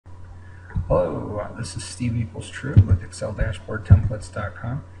Hello, this is Steve Equals True with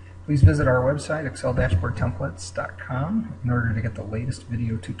Excel-Templates.com. Please visit our website, Excel-Templates.com, in order to get the latest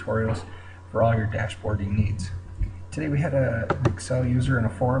video tutorials for all your dashboarding needs. Today we had an Excel user in a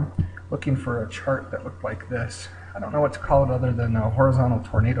forum looking for a chart that looked like this. I don't know what to call it other than a horizontal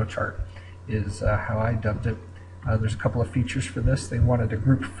tornado chart is how I dubbed it. There's a couple of features for this. They wanted to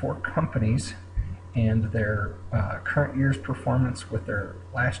group 4 companies and their current year's performance with their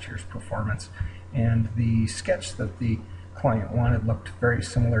last year's performance. And the sketch that the client wanted looked very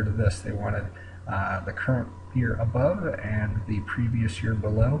similar to this. They wanted the current year above and the previous year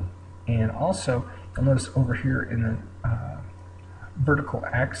below. And also, you'll notice over here in the vertical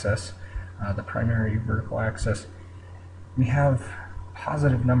axis, the primary vertical axis, we have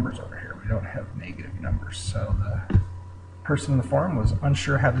positive numbers over here. We don't have negative numbers. So the person in the forum was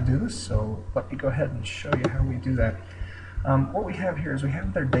unsure how to do this, so let me go ahead and show you how we do that. What we have here is we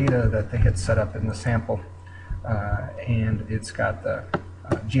have their data that they had set up in the sample, and it's got the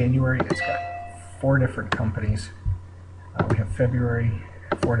January, it's got 4 different companies. We have February,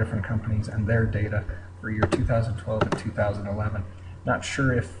 4 different companies, and their data for year 2012 and 2011. Not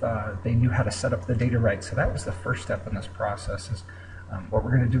sure if they knew how to set up the data right, so that was the first step in this process. Is what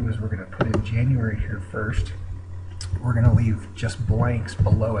we're going to do is we're going to put in January here first. We're going to leave just blanks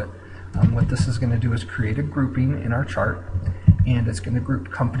below it. What this is going to do is create a grouping in our chart, and it's going to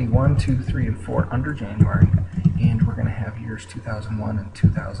group company 1, 2, 3, and 4 under January, and we're going to have years 2001 and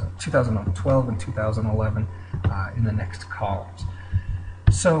 2012 and 2011 in the next columns.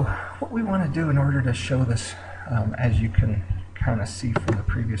 So what we want to do in order to show this, as you can kind of see from the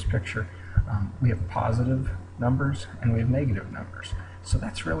previous picture, we have positive numbers and we have negative numbers. So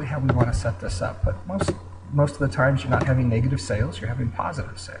that's really how we want to set this up. But most of the times you're not having negative sales, you're having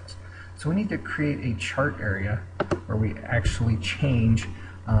positive sales. So we need to create a chart area where we actually change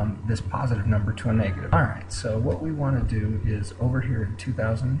this positive number to a negative. Alright, so what we want to do is over here in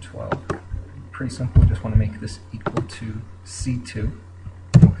 2012, pretty simple, we just want to make this equal to C2.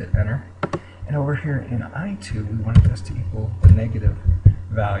 We'll hit enter. And over here in I2, we want this to equal the negative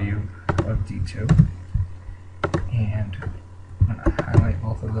value of D2. And I'm going to highlight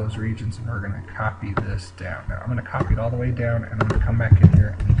both of those regions, and we're going to copy this down. Now I'm going to copy it all the way down, and I'm going to come back in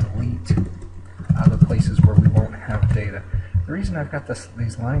here and delete the places where we won't have data. The reason I've got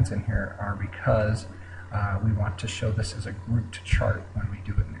these lines in here are because we want to show this as a grouped chart when we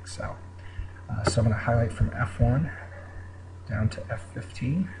do it in Excel. So I'm going to highlight from F1 down to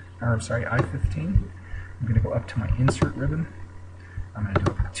F15, or I'm sorry, I15. I'm going to go up to my insert ribbon. I'm going to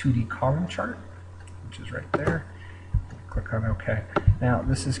do a 2D column chart, which is right there. Click on OK. Now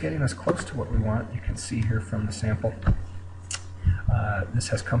this is getting us close to what we want. You can see here from the sample. This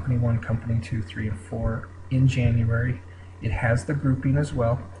has company 1, company 2, 3, and 4 in January. It has the grouping as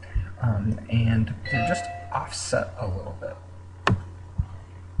well, and they're just offset a little bit.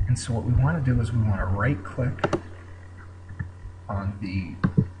 And so what we want to do is we want to right-click on the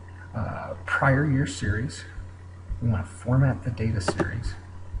prior year series. We want to format the data series.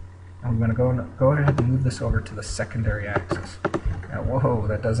 And we're going to go ahead and move this over to the secondary axis. Now, whoa,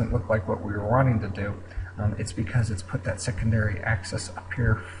 that doesn't look like what we were wanting to do. It's because it's put that secondary axis up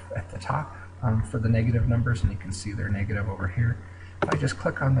here at the top for the negative numbers, and you can see they're negative over here. If I just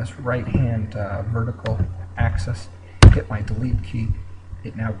click on this right-hand vertical axis, hit my delete key,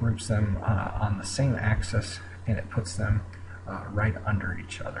 it now groups them on the same axis, and it puts them right under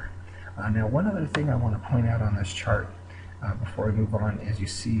each other. Now, one other thing I want to point out on this chart before we move on is you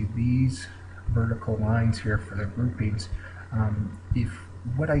see these vertical lines here for the groupings.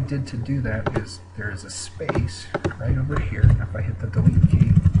 What I did to do that is there is a space right over here, and if I hit the delete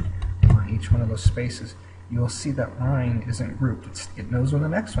key on each one of those spaces, you'll see that line isn't grouped. It knows when the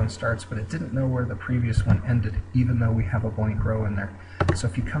next one starts, but it didn't know where the previous one ended, even though we have a blank row in there. So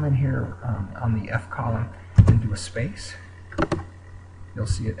if you come in here on the F column and do a space, you'll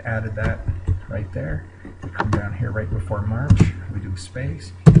see it added that right there. We come down here right before March, we do a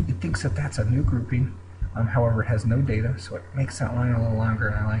space. It thinks that that's a new grouping, however it has no data, so it makes that line a little longer,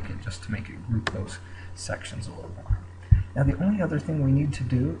 and I like it just to make it group those sections a little more. Now the only other thing we need to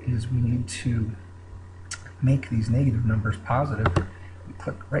do is we need to make these negative numbers positive.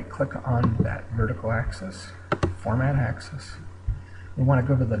 We right-click on that vertical axis, format axis. We want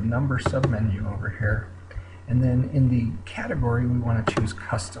to go to the number submenu over here, and then in the category we want to choose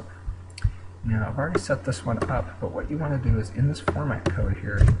custom. Now I've already set this one up, but what you want to do is in this format code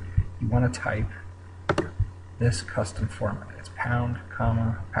here, you want to type this custom format. It's pound,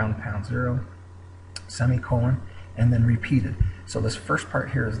 comma, pound, pound, 0, semicolon, and then repeated. So this first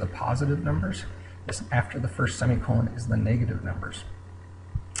part here is the positive numbers. This after the first semicolon is the negative numbers.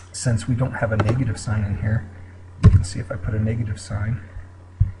 since we don't have a negative sign in here, you can see if I put a negative sign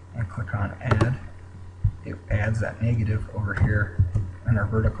and click on add, it adds that negative over here on our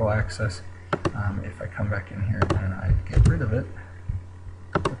vertical axis. If I come back in here and I get rid of it,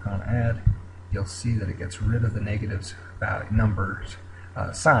 click on add, you'll see that it gets rid of the negatives numbers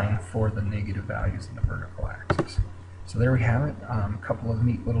sign for the negative values in the vertical axis. So there we have it, a couple of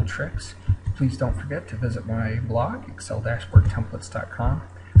neat little tricks. Please don't forget to visit my blog, exceldashboardtemplates.com.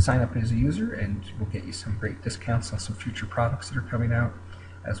 Sign up as a user and we'll get you some great discounts on some future products that are coming out,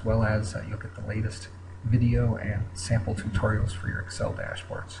 as well as you'll get the latest video and sample tutorials for your Excel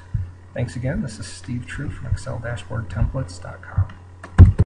dashboards. Thanks again. This is Steve True from exceldashboardtemplates.com.